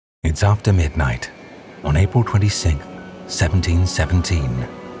It's after midnight on April 26, 1717.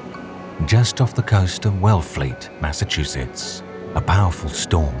 Just off the coast of Wellfleet, Massachusetts, a powerful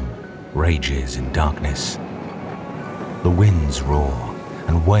storm rages in darkness. The winds roar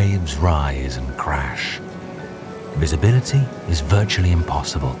and waves rise and crash. Visibility is virtually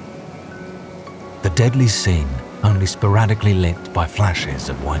impossible. The deadly scene only sporadically lit by flashes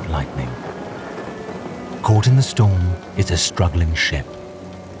of white lightning. Caught in the storm is a struggling ship.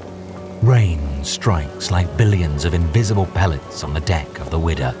 Rain strikes like billions of invisible pellets on the deck of the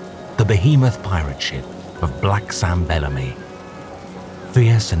Widder, the behemoth pirate ship of Black Sam Bellamy.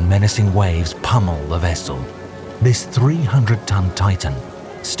 Fierce and menacing waves pummel the vessel. This 300-ton titan,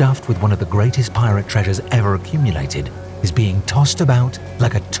 stuffed with one of the greatest pirate treasures ever accumulated, is being tossed about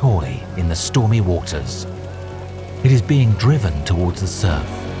like a toy in the stormy waters. It is being driven towards the surf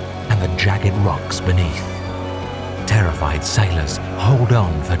and the jagged rocks beneath. Terrified sailors hold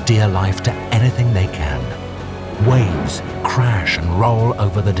on for dear life to anything they can. Waves crash and roll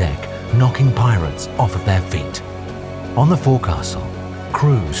over the deck, knocking pirates off of their feet. On the forecastle,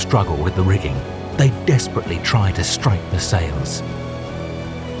 crew struggle with the rigging. They desperately try to strike the sails.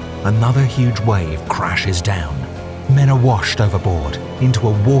 Another huge wave crashes down. Men are washed overboard into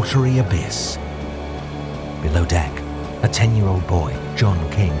a watery abyss. Below deck, a 10-year-old boy,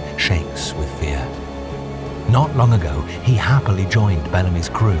 John King, shakes with fear. Not long ago, he happily joined Bellamy's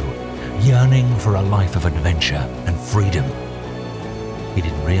crew, yearning for a life of adventure and freedom. He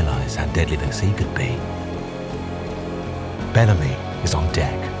didn't realize how deadly the sea could be. Bellamy is on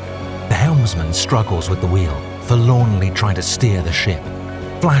deck. The helmsman struggles with the wheel, forlornly trying to steer the ship.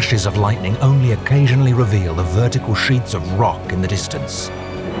 Flashes of lightning only occasionally reveal the vertical sheets of rock in the distance.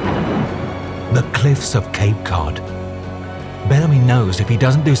 The cliffs of Cape Cod. Bellamy knows if he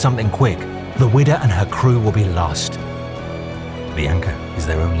doesn't do something quick, the Widder and her crew will be lost. The anchor is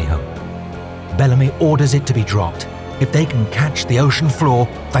their only hope. Bellamy orders it to be dropped. If they can catch the ocean floor,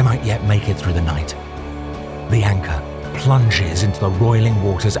 they might yet make it through the night. The anchor plunges into the roiling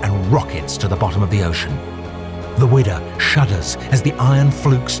waters and rockets to the bottom of the ocean. The Widder shudders as the iron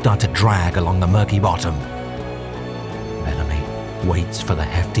flukes start to drag along the murky bottom. Bellamy waits for the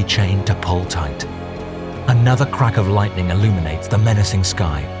hefty chain to pull tight. Another crack of lightning illuminates the menacing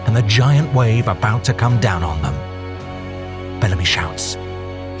sky and the giant wave about to come down on them. Bellamy shouts,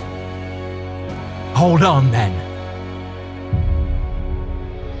 "Hold on, then!"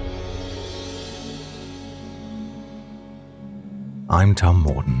 I'm Tom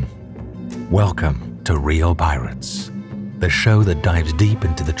Morton. Welcome to Real Pirates, the show that dives deep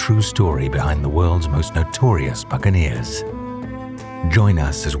into the true story behind the world's most notorious buccaneers. Join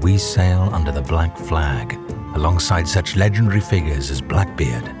us as we sail under the black flag, alongside such legendary figures as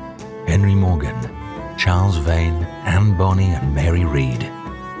Blackbeard, Henry Morgan, Charles Vane, Anne Bonny, and Mary Read.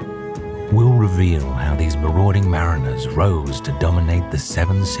 We'll reveal how these marauding mariners rose to dominate the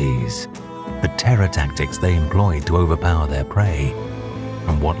seven seas, the terror tactics they employed to overpower their prey,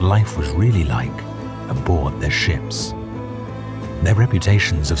 and what life was really like aboard their ships. Their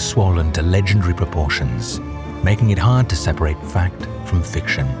reputations have swollen to legendary proportions, making it hard to separate fact from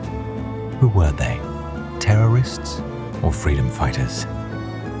fiction. Who were they? Terrorists or freedom fighters?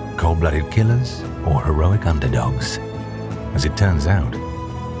 Cold-blooded killers or heroic underdogs? As it turns out,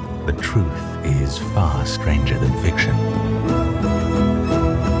 the truth is far stranger than fiction.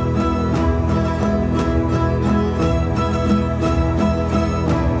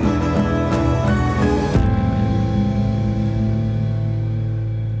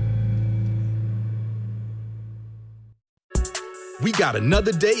 We got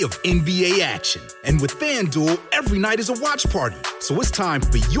another day of NBA action. And with FanDuel, every night is a watch party. So it's time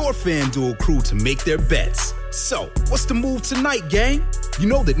for your FanDuel crew to make their bets. So, what's the move tonight, gang? You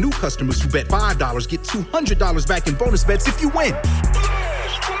know that new customers who bet $5 get $200 back in bonus bets if you win.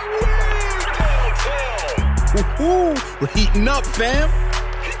 Woohoo! We're heating up, fam.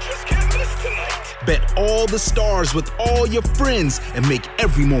 You just can't miss tonight. Bet all the stars with all your friends and make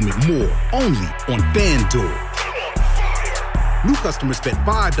every moment more. Only on FanDuel. New customers bet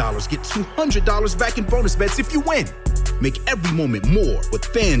 $5 get $200 back in bonus bets if you win. Make every moment more with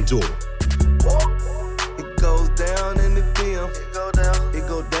FanDuel. It goes down in the DM. It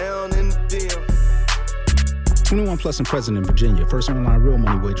go down in the DM. 21 plus and present in Virginia. First online real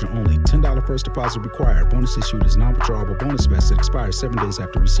money wager only. $10 first deposit required. Bonus issued is non-withdrawable bonus vest that expires 7 days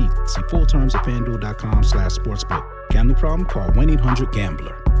after receipt. See full terms at FanDuel.com/sportsbook. Gambling problem? Call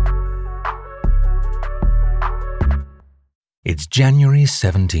 1-800-GAMBLER. It's January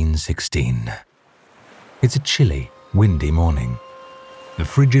 1716. It's a chilly, windy morning. The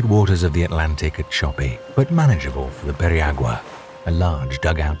frigid waters of the Atlantic are choppy, but manageable for the periagua. a large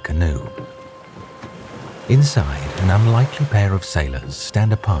dugout canoe. Inside, an unlikely pair of sailors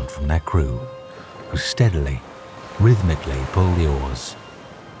stand apart from their crew, who steadily, rhythmically pull the oars.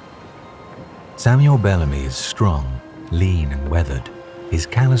 Samuel Bellamy is strong, lean and weathered. His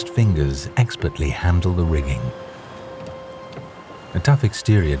calloused fingers expertly handle the rigging. A tough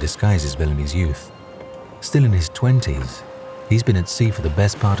exterior disguises Bellamy's youth. Still in his 20s, he's been at sea for the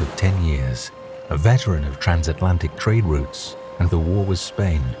best part of 10 years, a veteran of transatlantic trade routes and the war with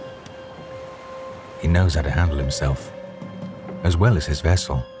Spain. He knows how to handle himself, as well as his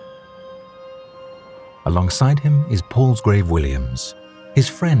vessel. Alongside him is Paulsgrave Williams. His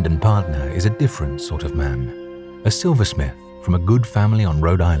friend and partner is a different sort of man, a silversmith from a good family on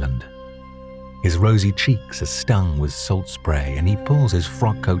Rhode Island. His rosy cheeks are stung with salt spray, and he pulls his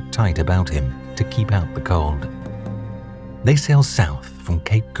frock coat tight about him to keep out the cold. They sail south from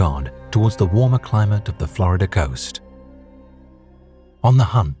Cape Cod towards the warmer climate of the Florida coast, on the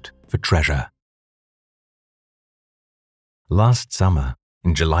hunt for treasure. Last summer,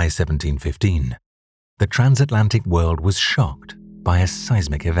 in July 1715, the transatlantic world was shocked by a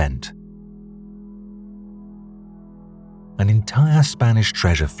seismic event. An entire Spanish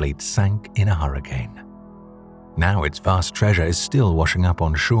treasure fleet sank in a hurricane. Now its vast treasure is still washing up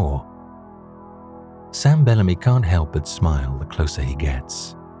on shore. Sam Bellamy can't help but smile the closer he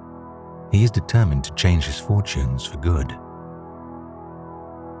gets. He is determined to change his fortunes for good.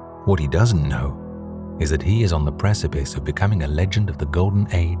 What he doesn't know is that he is on the precipice of becoming a legend of the golden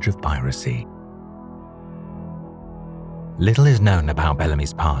age of piracy. Little is known about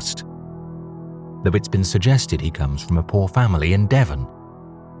Bellamy's past, though it's been suggested he comes from a poor family in Devon,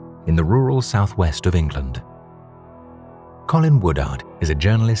 in the rural southwest of England. Colin Woodard is a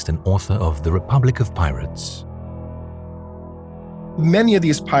journalist and author of The Republic of Pirates. Many of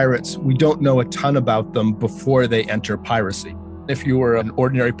these pirates, we don't know a ton about them before they enter piracy. If you were an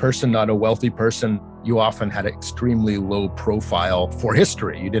ordinary person, not a wealthy person, you often had an extremely low profile for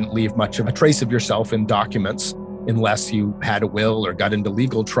history. You didn't leave much of a trace of yourself in documents unless you had a will or got into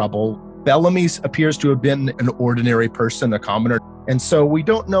legal trouble. Bellamy appears to have been an ordinary person, a commoner, and so we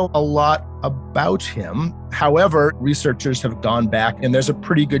don't know a lot about him. However, researchers have gone back, and there's a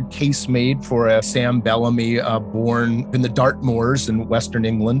pretty good case made for a Sam Bellamy born in the Dartmoors in Western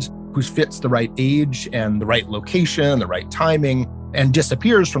England, who fits the right age and the right location, the right timing, and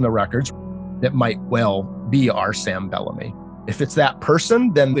disappears from the records. That might well be our Sam Bellamy. If it's that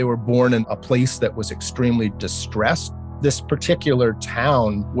person, then they were born in a place that was extremely distressed. This particular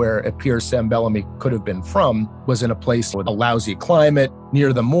town where it appears Sam Bellamy could have been from was in a place with a lousy climate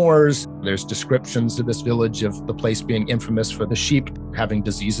near the moors. There's descriptions of this village of the place being infamous for the sheep having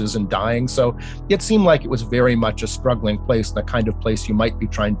diseases and dying. So it seemed like it was very much a struggling place, the kind of place you might be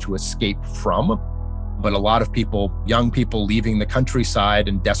trying to escape from. But a lot of people, young people leaving the countryside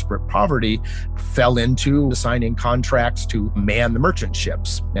in desperate poverty, fell into signing contracts to man the merchant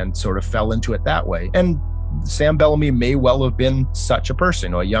ships and sort of fell into it that way. And Sam Bellamy may well have been such a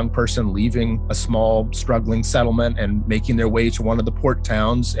person, a young person leaving a small, struggling settlement and making their way to one of the port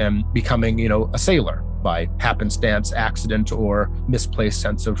towns and becoming, a sailor by happenstance, accident, or misplaced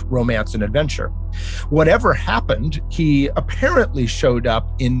sense of romance and adventure. Whatever happened, he apparently showed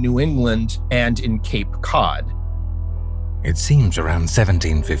up in New England and in Cape Cod. It seems around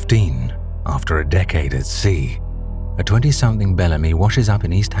 1715, after a decade at sea, a 20-something Bellamy washes up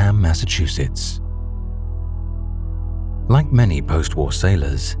in East Ham, Massachusetts. Like many post-war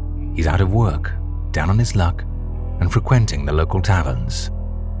sailors, he's out of work, down on his luck, and frequenting the local taverns.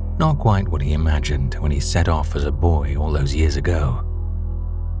 Not quite what he imagined when he set off as a boy all those years ago.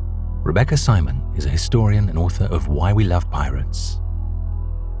 Rebecca Simon is a historian and author of Why We Love Pirates.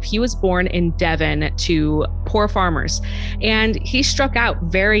 He was born in Devon to poor farmers, and he struck out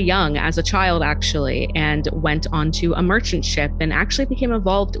very young as a child, actually, and went onto a merchant ship and actually became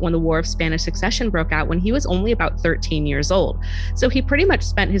involved when the War of Spanish Succession broke out when he was only about 13 years old. So he pretty much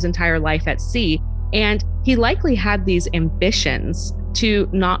spent his entire life at sea, and he likely had these ambitions to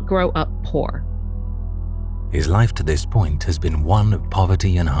not grow up poor. His life to this point has been one of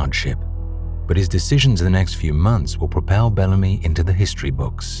poverty and hardship, but his decisions in the next few months will propel Bellamy into the history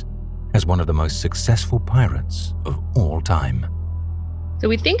books as one of the most successful pirates of all time. So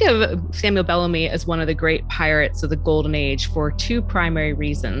we think of Samuel Bellamy as one of the great pirates of the Golden Age for two primary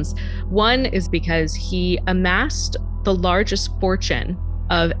reasons. One is because he amassed the largest fortune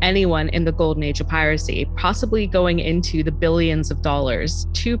of anyone in the golden age of piracy, possibly going into the billions of dollars.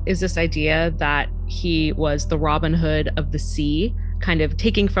 Two is this idea that he was the Robin Hood of the sea, kind of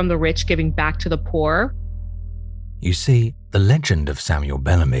taking from the rich, giving back to the poor. You see, the legend of Samuel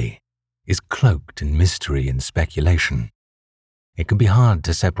Bellamy is cloaked in mystery and speculation. it can be hard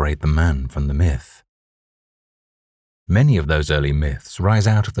to separate the man from the myth. Many of those early myths rise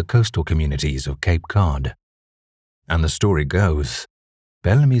out of the coastal communities of Cape Cod. And the story goes,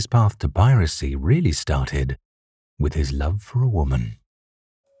 Bellamy's path to piracy really started with his love for a woman.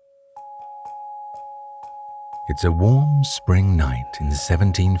 It's a warm spring night in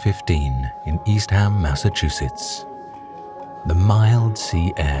 1715 in Eastham, Massachusetts. The mild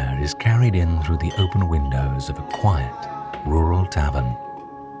sea air is carried in through the open windows of a quiet, rural tavern.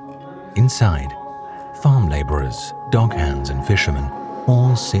 Inside, farm laborers, dog hands and fishermen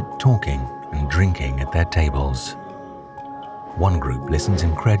all sit talking and drinking at their tables. One group listens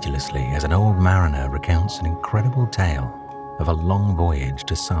incredulously as an old mariner recounts an incredible tale of a long voyage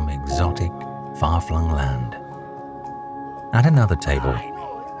to some exotic, far-flung land. At another table,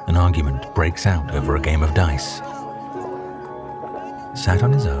 an argument breaks out over a game of dice. Sat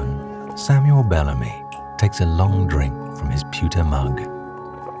on his own, Samuel Bellamy takes a long drink from his pewter mug.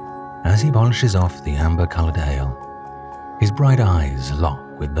 As he polishes off the amber-colored ale, his bright eyes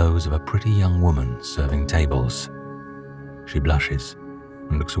lock with those of a pretty young woman serving tables. She blushes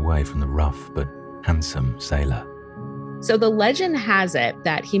and looks away from the rough but handsome sailor. So the legend has it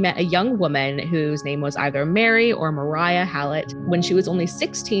that he met a young woman whose name was either Mary or Mariah Hallett when she was only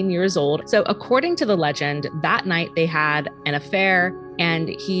 16 years old. So according to the legend, that night they had an affair and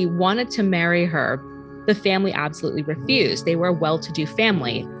he wanted to marry her. The family absolutely refused. They were a well-to-do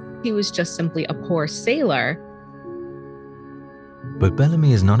family. He was just simply a poor sailor. But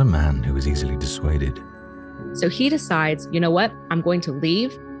Bellamy is not a man who is easily dissuaded. So he decides, you know what? I'm going to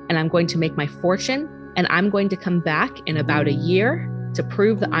leave and I'm going to make my fortune and I'm going to come back in about a year to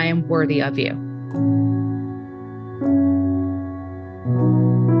prove that I am worthy of you.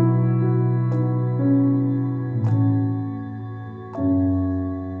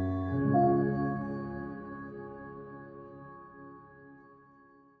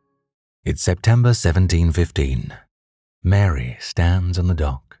 It's September 1715. Mary stands on the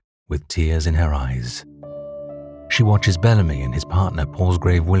dock with tears in her eyes. She watches Bellamy and his partner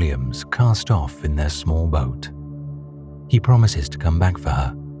Palsgrave Williams cast off in their small boat. He promises to come back for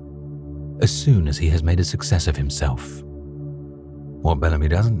her as soon as he has made a success of himself. What Bellamy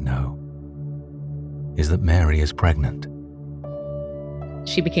doesn't know is that Mary is pregnant.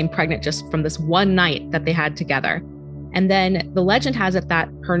 She became pregnant just from this one night that they had together. And then the legend has it that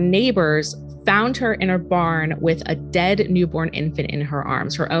her neighbors found her in her barn with a dead newborn infant in her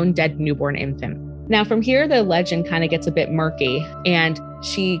arms, her own dead newborn infant. Now, from here, the legend kind of gets a bit murky, and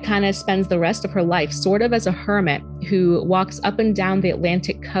she kind of spends the rest of her life sort of as a hermit who walks up and down the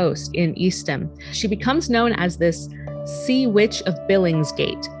Atlantic coast in Eastham. She becomes known as this Sea Witch of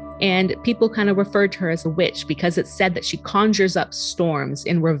Billingsgate, and people kind of referred to her as a witch because it's said that she conjures up storms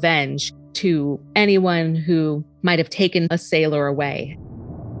in revenge to anyone who might have taken a sailor away.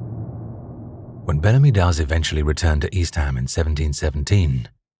 When Bellamy does eventually return to Eastham in 1717,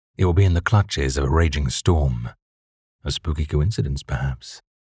 it will be in the clutches of a raging storm. A spooky coincidence, perhaps.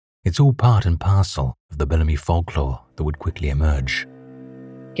 It's all part and parcel of the Bellamy folklore that would quickly emerge.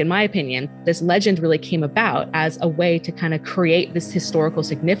 In my opinion, this legend really came about as a way to kind of create this historical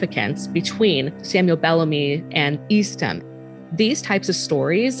significance between Samuel Bellamy and Eastham. These types of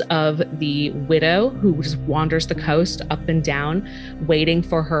stories of the widow who just wanders the coast up and down, waiting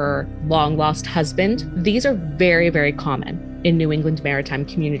for her long-lost husband, these are very, very common in New England maritime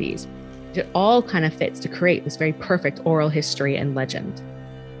communities. It all kind of fits to create this very perfect oral history and legend.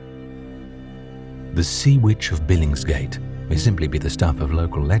 The Sea Witch of Billingsgate may simply be the stuff of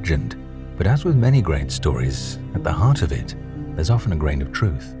local legend, but as with many great stories, at the heart of it, there's often a grain of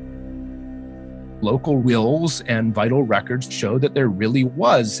truth. Local wills and vital records show that there really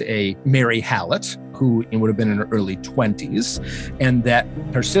was a Mary Hallett, who would have been in her early 20s, and that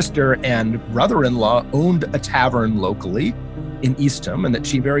her sister and brother-in-law owned a tavern locally in Eastham, and that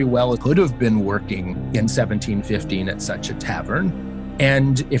she very well could have been working in 1715 at such a tavern.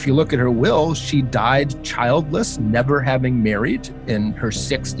 And if you look at her will, she died childless, never having married, in her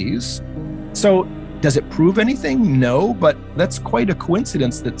 60s. So does it prove anything? No, but that's quite a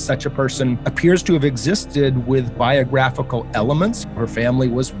coincidence that such a person appears to have existed with biographical elements. Her family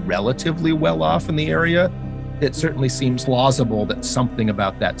was relatively well off in the area. It certainly seems plausible that something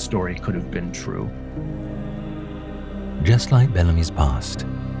about that story could have been true. Just like Bellamy's past,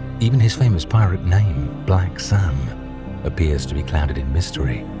 even his famous pirate name, Black Sam, appears to be clouded in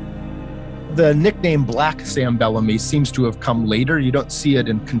mystery. The nickname Black Sam Bellamy seems to have come later. You don't see it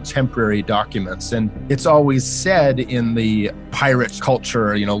in contemporary documents. And it's always said in the pirate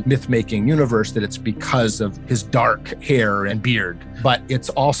culture, myth-making universe that it's because of his dark hair and beard. But it's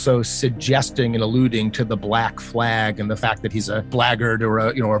also suggesting and alluding to the black flag and the fact that he's a blackguard or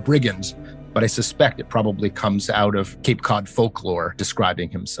a brigand. But I suspect it probably comes out of Cape Cod folklore describing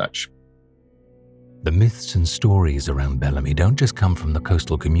him such. The myths and stories around Bellamy don't just come from the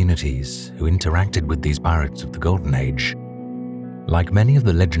coastal communities who interacted with these pirates of the Golden Age. Like many of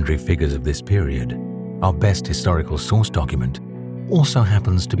the legendary figures of this period, our best historical source document also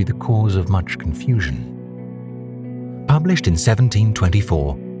happens to be the cause of much confusion. Published in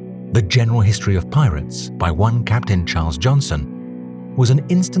 1724, The General History of Pirates by one Captain Charles Johnson was an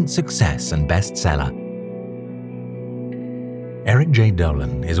instant success and bestseller. Eric J.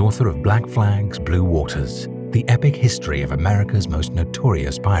 Dolan is author of Black Flags, Blue Waters, the epic history of America's most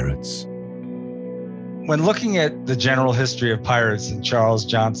notorious pirates. When looking at the general history of pirates, and Charles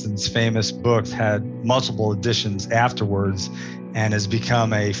Johnson's famous book had multiple editions afterwards and has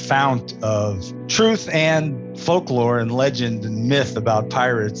become a fount of truth and folklore and legend and myth about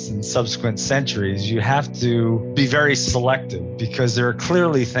pirates in subsequent centuries, you have to be very selective because there are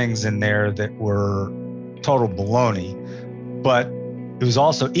clearly things in there that were total baloney. But it was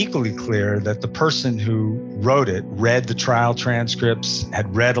also equally clear that the person who wrote it read the trial transcripts,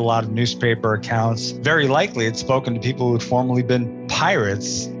 had read a lot of newspaper accounts, very likely had spoken to people who had formerly been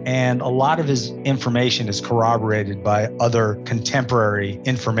pirates, and a lot of his information is corroborated by other contemporary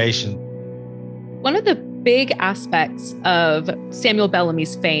information. One of the big aspects of Samuel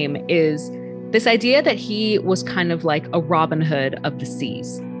Bellamy's fame is this idea that he was kind of like a Robin Hood of the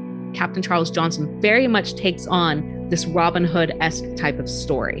seas. Captain Charles Johnson very much takes on this Robin Hood-esque type of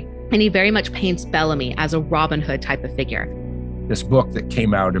story. And he very much paints Bellamy as a Robin Hood type of figure. This book that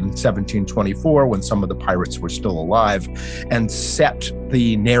came out in 1724 when some of the pirates were still alive and set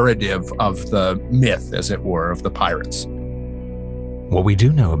the narrative of the myth, as it were, of the pirates. What we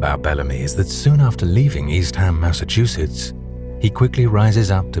do know about Bellamy is that soon after leaving Eastham, Massachusetts, he quickly rises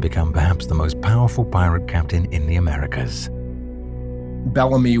up to become perhaps the most powerful pirate captain in the Americas.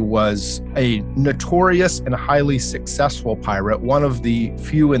 Bellamy was a notorious and highly successful pirate, one of the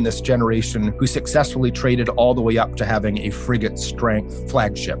few in this generation who successfully traded all the way up to having a frigate-strength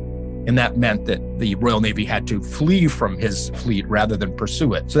flagship. And that meant that the Royal Navy had to flee from his fleet rather than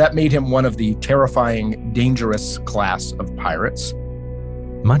pursue it. So that made him one of the terrifying, dangerous class of pirates.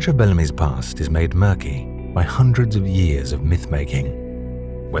 Much of Bellamy's past is made murky by hundreds of years of myth-making.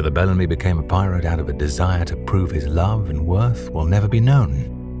 Whether Bellamy became a pirate out of a desire to prove his love and worth will never be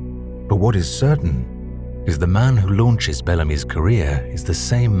known. But what is certain is the man who launches Bellamy's career is the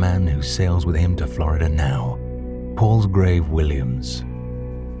same man who sails with him to Florida now, Palsgrave Williams.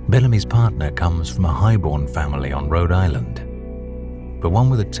 Bellamy's partner comes from a highborn family on Rhode Island, but one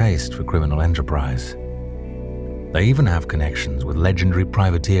with a taste for criminal enterprise. They even have connections with legendary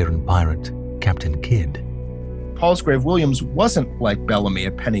privateer and pirate Captain Kidd. Palsgrave Williams wasn't like Bellamy,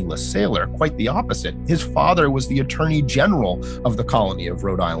 a penniless sailor, quite the opposite. His father was the Attorney General of the colony of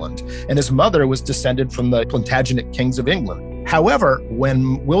Rhode Island, and his mother was descended from the Plantagenet kings of England. However,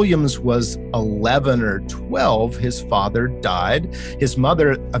 when Williams was 11 or 12, his father died. His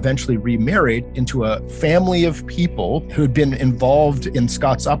mother eventually remarried into a family of people who had been involved in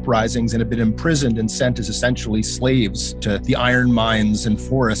Scots uprisings and had been imprisoned and sent as essentially slaves to the iron mines and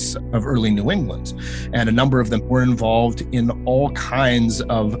forests of early New England. And a number of them were involved in all kinds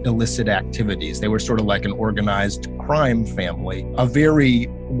of illicit activities. They were sort of like an organized crime family, a very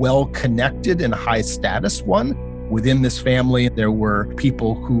well-connected and high-status one. Within this family, there were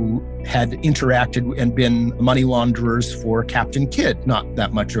people who had interacted and been money launderers for Captain Kidd not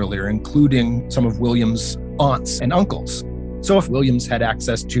that much earlier, including some of Williams' aunts and uncles. So if Williams had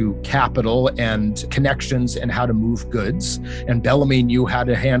access to capital and connections and how to move goods, and Bellamy knew how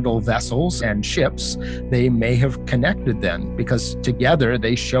to handle vessels and ships, they may have connected then, because together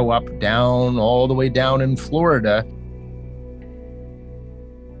they show up all the way down in Florida.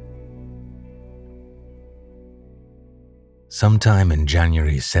 Sometime in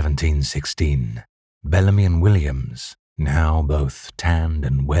January 1716, Bellamy and Williams, now both tanned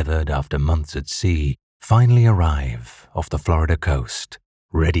and weathered after months at sea, finally arrive off the Florida coast,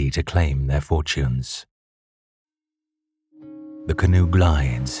 ready to claim their fortunes. The canoe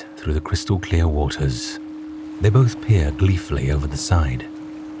glides through the crystal clear waters. They both peer gleefully over the side.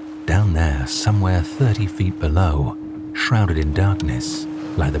 Down there, somewhere 30 feet below, shrouded in darkness,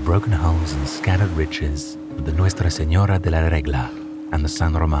 lie the broken hulls and scattered riches of the Nuestra Señora de la Regla and the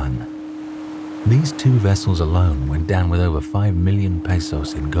San Román. These 2 vessels alone went down with over 5 million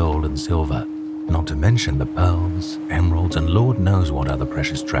pesos in gold and silver, not to mention the pearls, emeralds, and Lord knows what other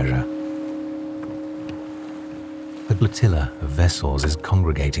precious treasure. The flotilla of vessels is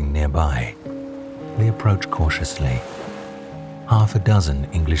congregating nearby. They approach cautiously. Half a dozen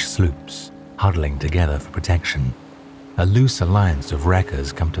English sloops, huddling together for protection. A loose alliance of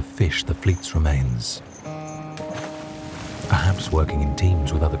wreckers come to fish the fleet's remains. Perhaps working in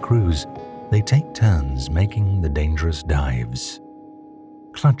teams with other crews, they take turns making the dangerous dives.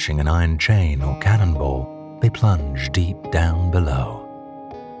 Clutching an iron chain or cannonball, they plunge deep down below.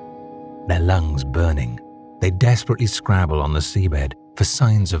 Their lungs burning, they desperately scrabble on the seabed for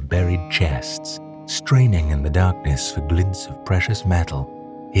signs of buried chests, straining in the darkness for glints of precious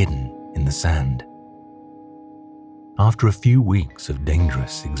metal hidden in the sand. After a few weeks of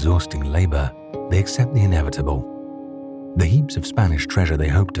dangerous, exhausting labor, they accept the inevitable. The heaps of Spanish treasure they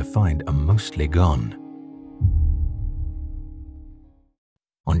hope to find are mostly gone.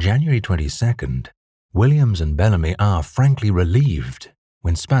 On January 22nd, Williams and Bellamy are frankly relieved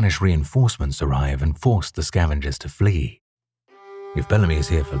when Spanish reinforcements arrive and force the scavengers to flee. If Bellamy is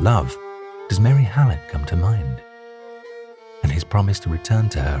here for love, does Mary Hallett come to mind? And his promise to return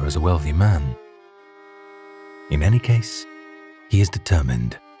to her as a wealthy man? In any case, he is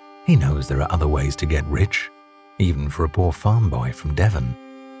determined. He knows there are other ways to get rich, even for a poor farm boy from Devon.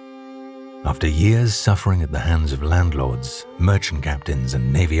 After years suffering at the hands of landlords, merchant captains,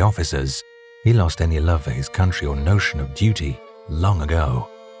 and navy officers, he lost any love for his country or notion of duty long ago.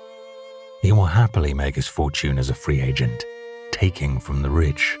 He will happily make his fortune as a free agent, taking from the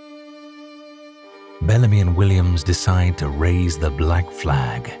rich. Bellamy and Williams decide to raise the black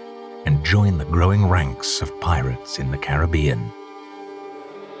flag and join the growing ranks of pirates in the Caribbean.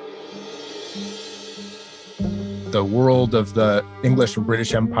 The world of the English and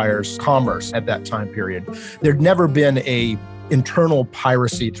British Empire's commerce at that time period, there'd never been a internal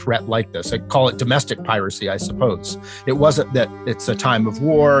piracy threat like this. I call it domestic piracy, I suppose. It wasn't that it's a time of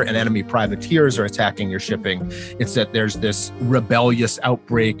war and enemy privateers are attacking your shipping. It's that there's this rebellious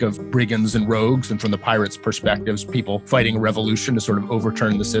outbreak of brigands and rogues, and from the pirates' perspectives, people fighting a revolution to sort of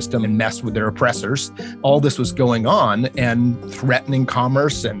overturn the system and mess with their oppressors. All this was going on and threatening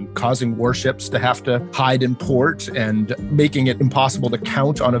commerce and causing warships to have to hide in port and making it impossible to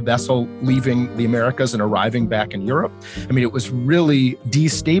count on a vessel leaving the Americas and arriving back in Europe. I mean, it was really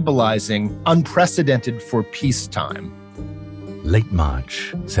destabilizing, unprecedented for peacetime. Late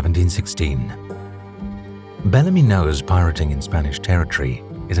March 1716. Bellamy knows pirating in Spanish territory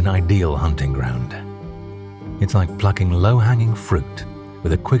is an ideal hunting ground. It's like plucking low-hanging fruit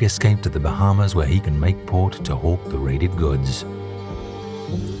with a quick escape to the Bahamas where he can make port to hawk the raided goods.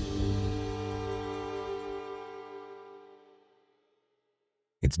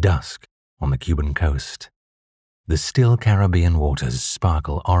 It's dusk on the Cuban coast. The still Caribbean waters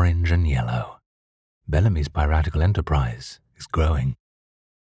sparkle orange and yellow. Bellamy's piratical enterprise is growing.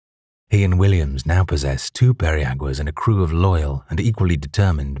 He and Williams now possess 2 periaguas and a crew of loyal and equally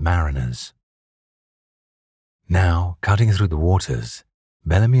determined mariners. Now, cutting through the waters,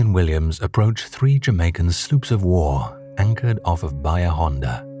 Bellamy and Williams approach 3 Jamaican sloops of war anchored off of Bahia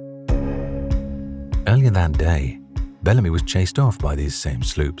Honda. Earlier that day, Bellamy was chased off by these same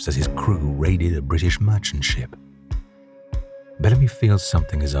sloops as his crew raided a British merchant ship. Bellamy feels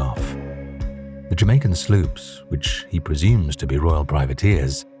something is off. The Jamaican sloops, which he presumes to be royal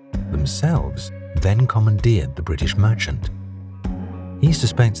privateers, themselves then commandeered the British merchant. He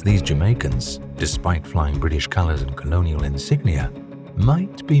suspects these Jamaicans, despite flying British colours and colonial insignia,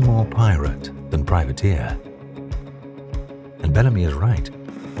 might be more pirate than privateer. And Bellamy is right.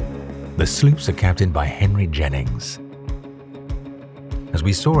 The sloops are captained by Henry Jennings. As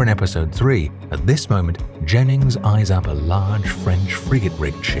we saw in episode 3, at this moment, Jennings eyes up a large French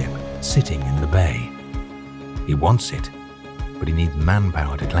frigate-rigged ship sitting in the bay. He wants it, but he needs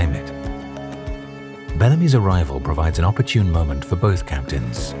manpower to claim it. Bellamy's arrival provides an opportune moment for both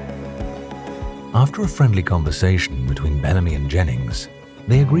captains. After a friendly conversation between Bellamy and Jennings,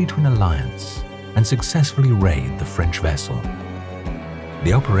 they agree to an alliance and successfully raid the French vessel.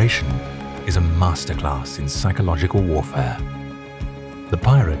 The operation is a masterclass in psychological warfare. The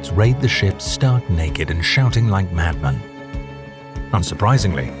pirates raid the ship stark naked and shouting like madmen.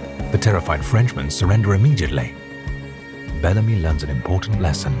 Unsurprisingly, the terrified Frenchmen surrender immediately. Bellamy learns an important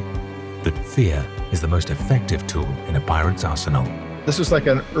lesson, that fear is the most effective tool in a pirate's arsenal. This was like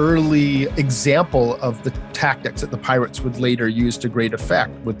an early example of the tactics that the pirates would later use to great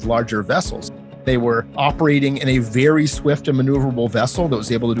effect with larger vessels. They were operating in a very swift and maneuverable vessel that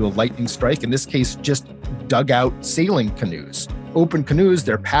was able to do a lightning strike, in this case, just dugout sailing canoes. open canoes,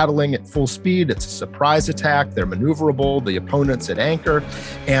 they're paddling at full speed. It's a surprise attack. They're maneuverable. The opponent's at anchor,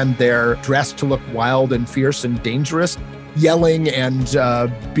 and they're dressed to look wild and fierce and dangerous, yelling and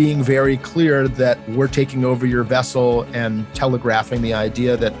being very clear that we're taking over your vessel and telegraphing the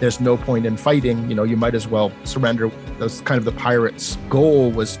idea that there's no point in fighting. You might as well surrender. That's kind of the pirates'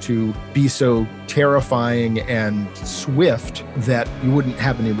 goal, was to be so terrifying and swift that you wouldn't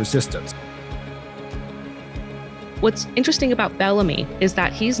have any resistance. What's interesting about Bellamy is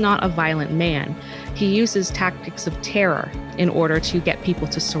that he's not a violent man. He uses tactics of terror in order to get people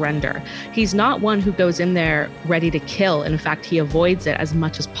to surrender. He's not one who goes in there ready to kill. In fact, he avoids it as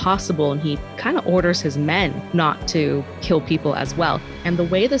much as possible, and he kind of orders his men not to kill people as well. And the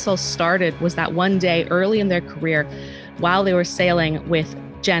way this all started was that one day early in their career, while they were sailing with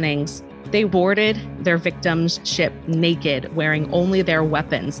Jennings, they boarded their victim's ship naked, wearing only their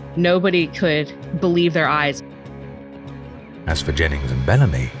weapons. Nobody could believe their eyes. As for Jennings and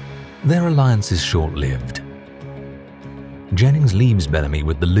Bellamy, their alliance is short-lived. Jennings leaves Bellamy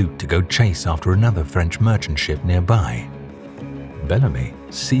with the loot to go chase after another French merchant ship nearby. Bellamy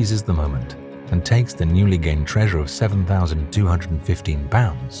seizes the moment and takes the newly gained treasure of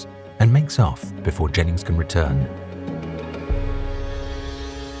 £7,215 and makes off before Jennings can return.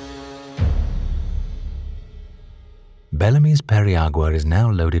 Bellamy's periagua is now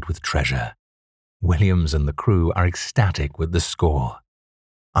loaded with treasure. Williams and the crew are ecstatic with the score.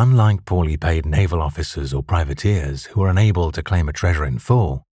 Unlike poorly paid naval officers or privateers who are unable to claim a treasure in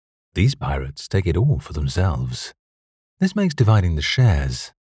full, these pirates take it all for themselves. This makes dividing the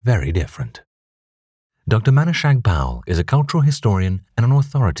shares very different. Dr. Manashag Powell is a cultural historian and an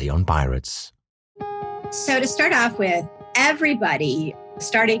authority on pirates. So to start off with, everybody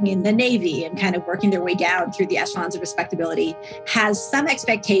starting in the Navy and kind of working their way down through the echelons of respectability has some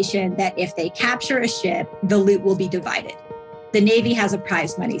expectation that if they capture a ship, the loot will be divided. The Navy has a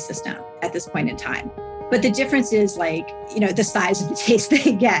prize money system at this point in time. But the difference is the size of the taste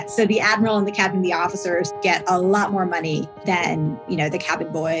they get. So the admiral and the captain, the officers get a lot more money than, the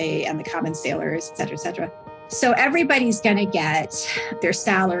cabin boy and the common sailors, et cetera, et cetera. So everybody's going to get their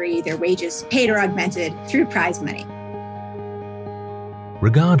salary, their wages paid or augmented through prize money.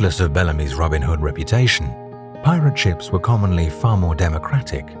 Regardless of Bellamy's Robin Hood reputation, pirate ships were commonly far more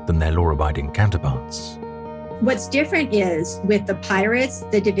democratic than their law-abiding counterparts. What's different is with the pirates,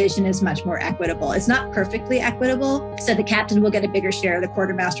 the division is much more equitable. It's not perfectly equitable. So the captain will get a bigger share, the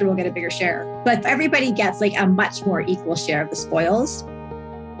quartermaster will get a bigger share, but everybody gets a much more equal share of the spoils.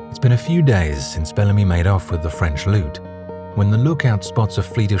 It's been a few days since Bellamy made off with the French loot, when the lookout spots a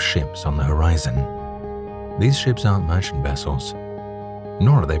fleet of ships on the horizon. These ships aren't merchant vessels,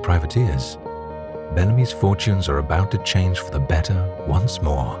 nor are they privateers. Bellamy's fortunes are about to change for the better once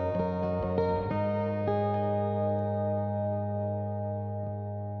more.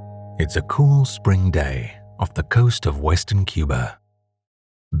 It's a cool spring day off the coast of western Cuba.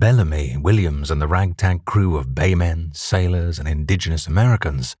 Bellamy, Williams, and the ragtag crew of baymen, sailors, and indigenous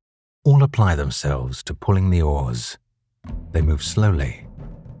Americans all apply themselves to pulling the oars. They move slowly.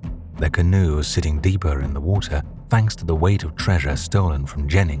 Their canoe is sitting deeper in the water thanks to the weight of treasure stolen from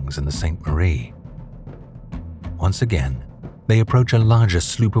Jennings and the Sainte Marie. Once again, they approach a larger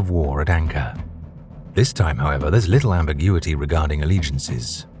sloop of war at anchor. This time, however, there's little ambiguity regarding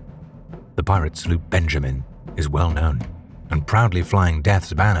allegiances. The pirate sloop Benjamin is well known and proudly flying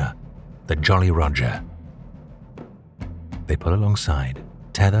Death's banner, the Jolly Roger. They pull alongside,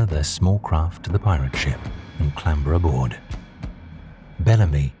 tether their small craft to the pirate ship, and clamber aboard.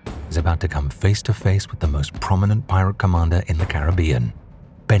 Bellamy is about to come face to face with the most prominent pirate commander in the Caribbean,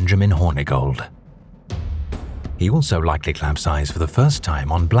 Benjamin Hornigold. He also likely claps eyes for the first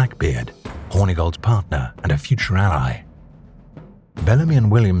time on Blackbeard, Hornigold's partner and a future ally. Bellamy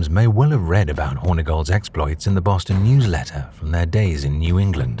and Williams may well have read about Hornigold's exploits in the Boston newsletter from their days in New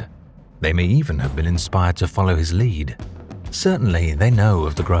England. They may even have been inspired to follow his lead. Certainly, they know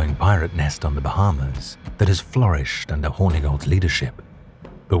of the growing pirate nest on the Bahamas that has flourished under Hornigold's leadership.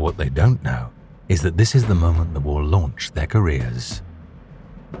 But what they don't know is that this is the moment that will launch their careers.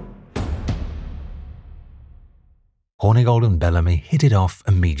 Hornigold and Bellamy hit it off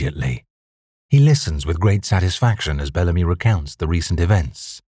immediately. He listens with great satisfaction as Bellamy recounts the recent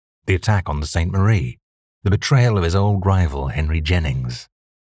events, the attack on the Sainte Marie, the betrayal of his old rival Henry Jennings.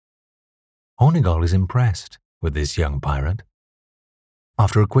 Hornigold is impressed with this young pirate.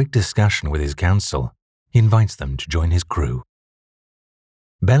 After a quick discussion with his counsel, he invites them to join his crew.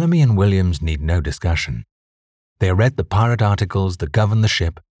 Bellamy and Williams need no discussion. They read the pirate articles that govern the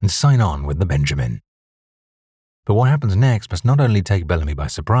ship and sign on with the Benjamin. But what happens next must not only take Bellamy by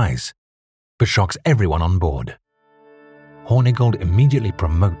surprise, but shocks everyone on board. Hornigold immediately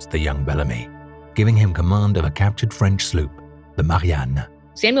promotes the young Bellamy, giving him command of a captured French sloop, the Marianne.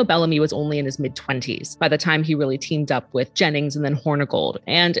 Samuel Bellamy was only in his mid-20s by the time he really teamed up with Jennings and then Hornigold.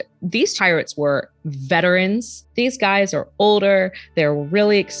 And these pirates were veterans. These guys are older, they're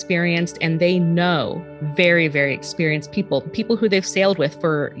really experienced, and they know very, very experienced people who they've sailed with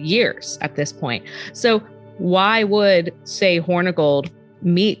for years at this point. So why would, say, Hornigold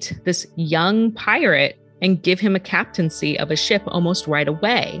meet this young pirate and give him a captaincy of a ship almost right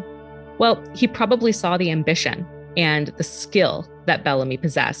away? Well, he probably saw the ambition and the skill that Bellamy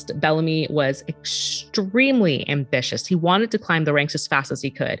possessed. Bellamy was extremely ambitious. He wanted to climb the ranks as fast as he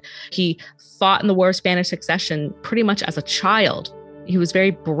could. He fought in the War of Spanish Succession pretty much as a child. He was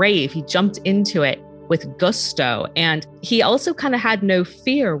very brave. He jumped into it with gusto. And he also kind of had no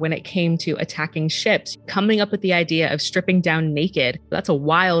fear when it came to attacking ships. Coming up with the idea of stripping down naked, that's a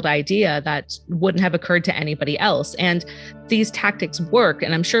wild idea that wouldn't have occurred to anybody else. And these tactics work.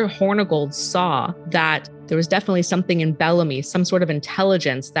 And I'm sure Hornigold saw that there was definitely something in Bellamy, some sort of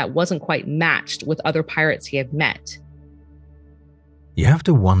intelligence that wasn't quite matched with other pirates he had met. You have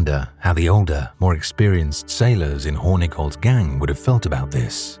to wonder how the older, more experienced sailors in Hornigold's gang would have felt about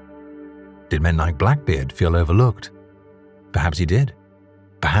this. Did men like Blackbeard feel overlooked? Perhaps he did.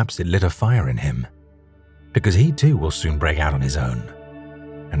 Perhaps it lit a fire in him. Because he too will soon break out on his own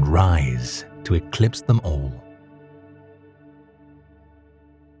and rise to eclipse them all.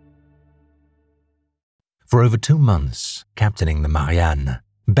 For over 2 months, captaining the Marianne,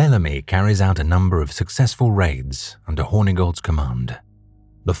 Bellamy carries out a number of successful raids under Hornigold's command.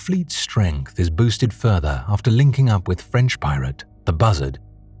 The fleet's strength is boosted further after linking up with French pirate, the buzzard,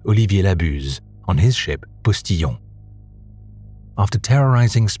 Olivier Labuse, on his ship Postillon. After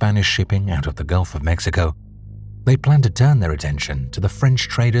terrorizing Spanish shipping out of the Gulf of Mexico, they plan to turn their attention to the French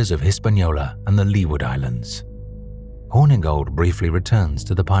traders of Hispaniola and the Leeward Islands. Hornigold briefly returns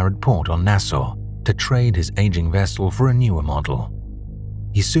to the pirate port on Nassau to trade his aging vessel for a newer model.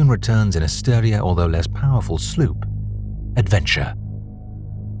 He soon returns in a sturdier, although less powerful sloop, Adventure.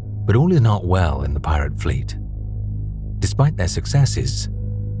 But all is not well in the pirate fleet. Despite their successes,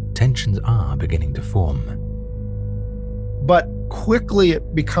 tensions are beginning to form. But quickly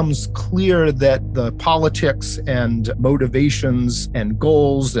it becomes clear that the politics and motivations and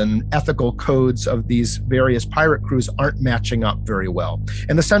goals and ethical codes of these various pirate crews aren't matching up very well.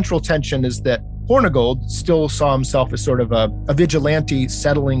 And the central tension is that Hornigold still saw himself as sort of a vigilante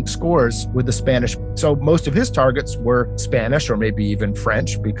settling scores with the Spanish. So most of his targets were Spanish or maybe even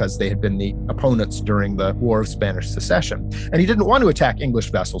French because they had been the opponents during the War of Spanish Succession. And he didn't want to attack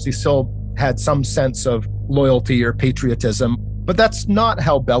English vessels. He still had some sense of loyalty or patriotism, but that's not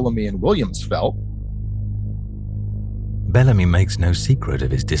how Bellamy and Williams felt. Bellamy makes no secret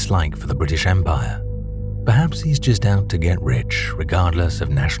of his dislike for the British Empire. Perhaps he's just out to get rich, regardless of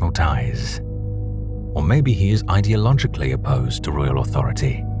national ties. Or maybe he is ideologically opposed to royal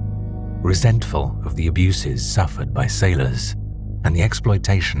authority, resentful of the abuses suffered by sailors and the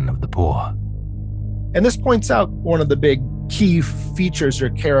exploitation of the poor. And this points out one of the big key features or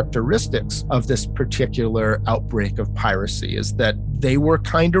characteristics of this particular outbreak of piracy is that they were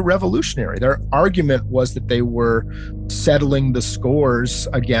kind of revolutionary. Their argument was that they were settling the scores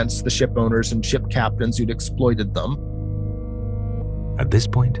against the ship owners and ship captains who'd exploited them. At this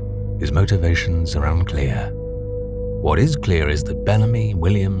point, his motivations are unclear. What is clear is that Bellamy,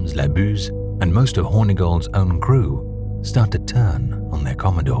 Williams, Labuse, and most of Hornigold's own crew start to turn on their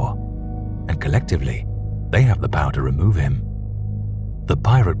commodore, and collectively, they have the power to remove him. The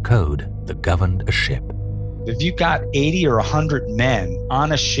pirate code that governed a ship. If you've got 80 or 100 men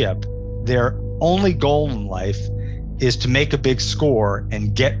on a ship, their only goal in life is to make a big score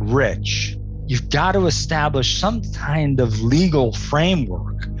and get rich. You've got to establish some kind of legal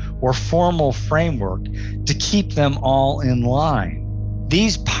framework or formal framework to keep them all in line.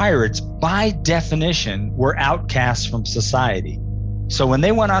 These pirates, by definition, were outcasts from society. So when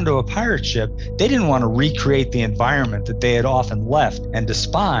they went onto a pirate ship, they didn't want to recreate the environment that they had often left and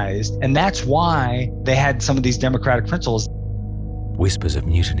despised. And that's why they had some of these democratic principles. Whispers of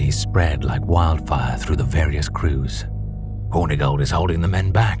mutiny spread like wildfire through the various crews. Hornigold is holding the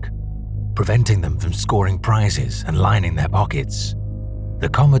men back, preventing them from scoring prizes and lining their pockets. The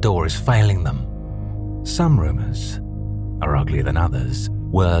Commodore is failing them. Some rumors are uglier than others.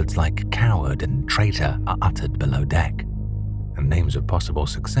 Words like coward and traitor are uttered below deck, and names of possible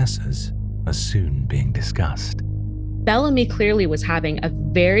successors are soon being discussed. Bellamy clearly was having a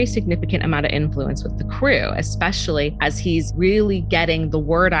very significant amount of influence with the crew, especially as he's really getting the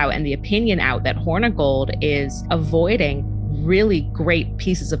word out and the opinion out that Hornigold is avoiding really great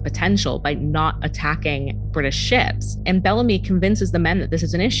pieces of potential by not attacking British ships. And Bellamy convinces the men that this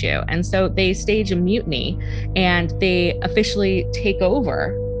is an issue. And so they stage a mutiny and they officially take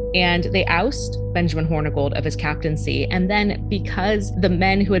over. And they oust Benjamin Hornigold of his captaincy. And then because the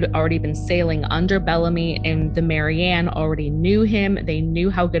men who had already been sailing under Bellamy in the Marianne already knew him, they knew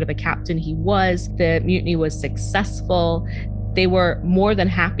how good of a captain he was, the mutiny was successful, they were more than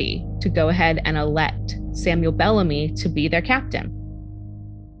happy to go ahead and elect Samuel Bellamy to be their captain.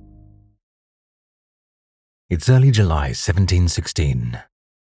 It's early July 1716.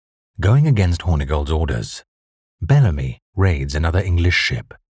 Going against Hornigold's orders, Bellamy raids another English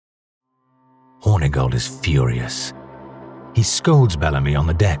ship. Hornigold is furious. He scolds Bellamy on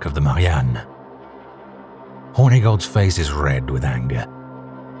the deck of the Marianne. Hornigold's face is red with anger.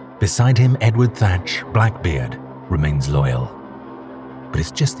 Beside him, Edward Thatch, Blackbeard, remains loyal. But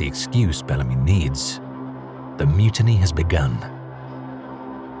it's just the excuse Bellamy needs. The mutiny has begun.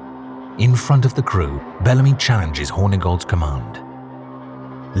 In front of the crew, Bellamy challenges Hornigold's command,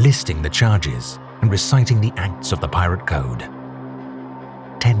 listing the charges and reciting the acts of the pirate code.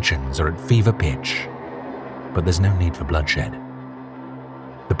 Tensions are at fever pitch, but there's no need for bloodshed.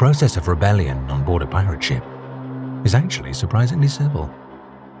 The process of rebellion on board a pirate ship is actually surprisingly civil.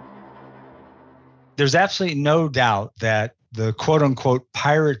 There's absolutely no doubt that the quote-unquote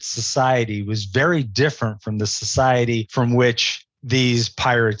pirate society was very different from the society from which these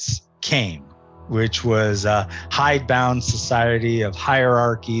pirates came, which was a hidebound society of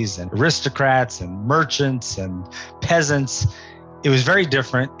hierarchies and aristocrats and merchants and peasants. It was very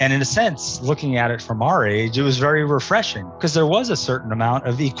different. And in a sense, looking at it from our age, it was very refreshing because there was a certain amount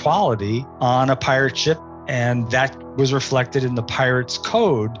of equality on a pirate ship, and that was reflected in the pirates'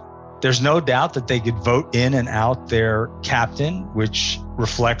 code. There's no doubt that they could vote in and out their captain, which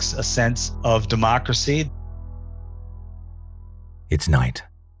reflects a sense of democracy. It's night.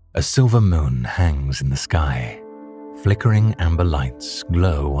 A silver moon hangs in the sky. Flickering amber lights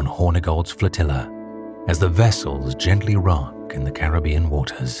glow on Hornigold's flotilla as the vessels gently rock in the Caribbean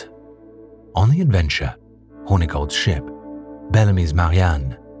waters. On the Adventure, Hornigold's ship, Bellamy's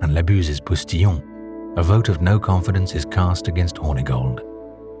Marianne, and Labuse's Postillon, a vote of no confidence is cast against Hornigold.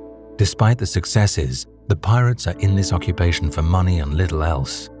 Despite the successes, the pirates are in this occupation for money and little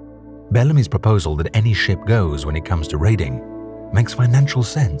else. Bellamy's proposal that any ship goes when it comes to raiding makes financial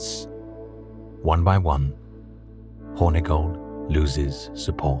sense. One by one, Hornigold loses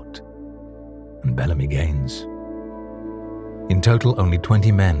support, and Bellamy gains. In total, only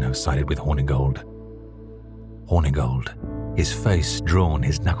 20 men have sided with Hornigold. Hornigold, his face drawn,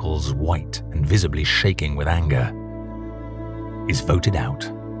 his knuckles white and visibly shaking with anger, is voted out.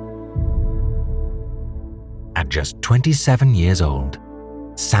 At just 27 years old,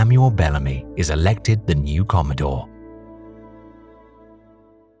 Samuel Bellamy is elected the new Commodore.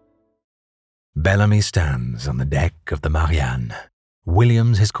 Bellamy stands on the deck of the Marianne,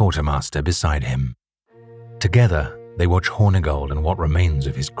 Williams, his quartermaster, beside him. Together, they watch Hornigold and what remains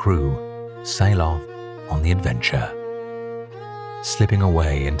of his crew sail off on the Adventure, slipping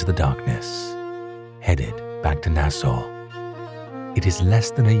away into the darkness, headed back to Nassau. It is less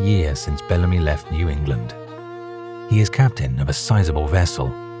than a year since Bellamy left New England. He is captain of a sizable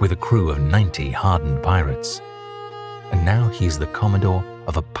vessel with a crew of 90 hardened pirates. And now he is the commodore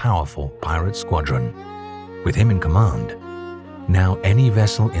of a powerful pirate squadron. With him in command, now any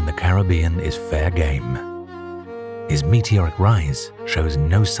vessel in the Caribbean is fair game. His meteoric rise shows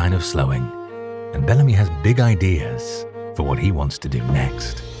no sign of slowing, and Bellamy has big ideas for what he wants to do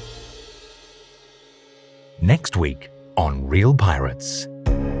next. Next week on Real Pirates,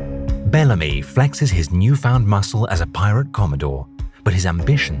 Bellamy flexes his newfound muscle as a pirate commodore, but his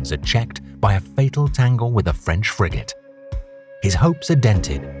ambitions are checked by a fatal tangle with a French frigate. His hopes are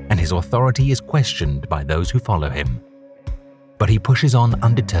dented, and his authority is questioned by those who follow him. But he pushes on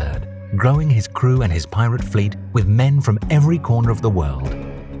undeterred, growing his crew and his pirate fleet with men from every corner of the world.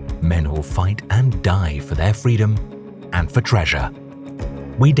 Men who'll fight and die for their freedom and for treasure.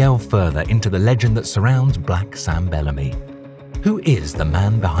 We delve further into the legend that surrounds Black Sam Bellamy. Who is the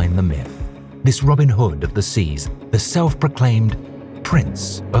man behind the myth? This Robin Hood of the seas, the self-proclaimed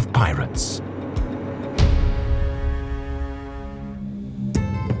Prince of Pirates.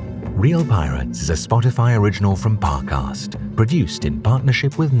 Real Pirates is a Spotify original from Parcast, produced in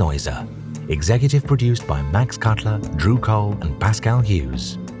partnership with Noiser. Executive produced by Max Cutler, Drew Cole, and Pascal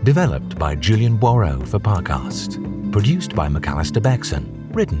Hughes. Developed by Julian Boireau for Parcast. Produced by McAllister Bexon.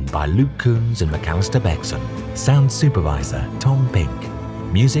 Written by Luke Coons and McAllister Bexon. Sound supervisor Tom Pink.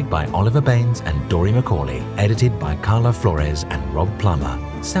 Music by Oliver Baines and Dory McCauley. Edited by Carla Flores and Rob Plummer.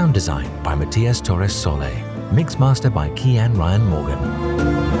 Sound design by Matias Torres Sole. Mixmaster by Kian Ryan Morgan.